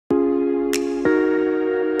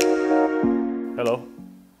Hello,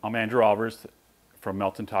 I'm Andrew Alvarez from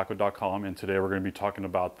meltontaco.com, and today we're going to be talking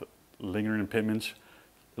about the Lindgren-Pitman's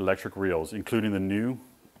electric reels, including the new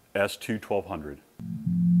S2 1200.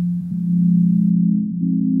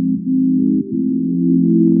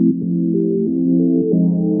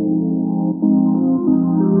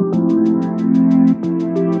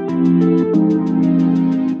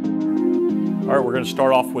 All right, we're going to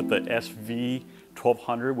start off with the SV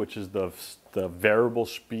 1200, which is the variable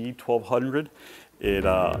speed 1200.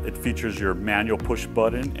 It features your manual push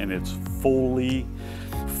button, and it's fully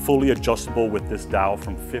adjustable with this dial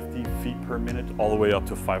from 50 feet per minute all the way up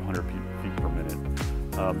to 500 feet per minute.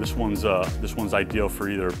 This one's ideal for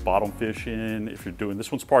either bottom fishing. If you're doing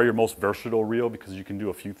this one's probably your most versatile reel because you can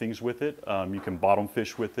do a few things with it. You can bottom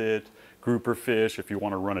fish with it, grouper fish. If you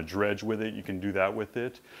want to run a dredge with it, you can do that with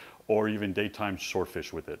it, or even daytime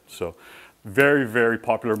swordfish with it. So very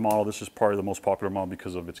popular model. This is probably the most popular model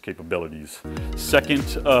because of its capabilities. Second,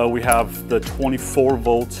 we have the 24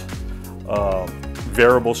 volt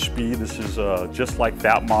variable speed. This is just like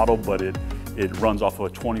that model, but it runs off of a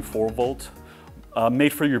 24 volt.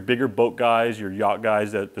 Made for your bigger boat guys, your yacht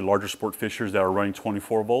guys, the larger sport fishers that are running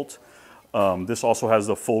 24 volt. This also has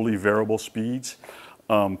the fully variable speeds.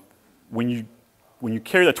 When you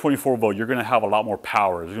carry that 24 volt, you're going to have a lot more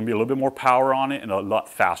power. There's going to be a little bit more power on it and a lot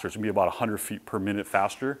faster. It's going to be about 100 feet per minute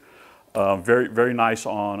faster. Very nice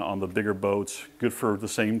on the bigger boats. Good for the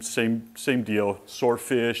same deal.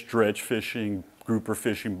 Swordfish, dredge fishing, grouper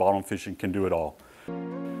fishing, bottom fishing, can do it all.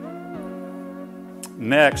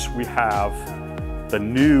 Next, we have the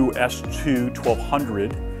new S2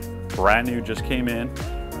 1200, brand new, just came in.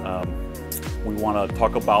 We want to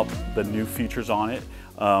talk about the new features on it.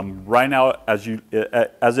 Right now, as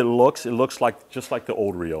it looks just like the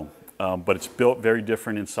old reel, but it's built very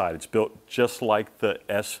different inside. It's built just like the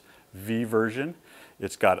SV version.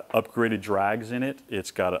 It's got upgraded drags in it.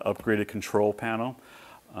 It's got an upgraded control panel.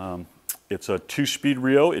 It's a 2-speed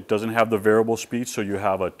reel. It doesn't have the variable speed, so you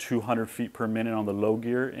have a 200 feet per minute on the low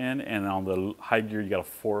gear end, and on the high gear, you got a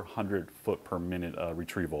 400 foot per minute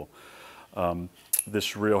retrieval.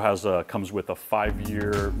 This reel comes with a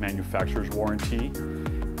 5-year manufacturer's warranty.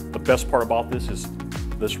 The best part about this is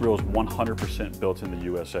this reel is 100% built in the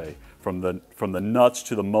USA. From the nuts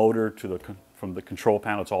to the motor from the control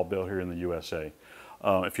panel, it's all built here in the USA.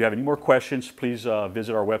 If you have any more questions, please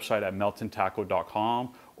visit our website at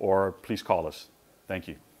meltontaco.com or please call us. Thank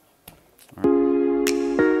you. All right.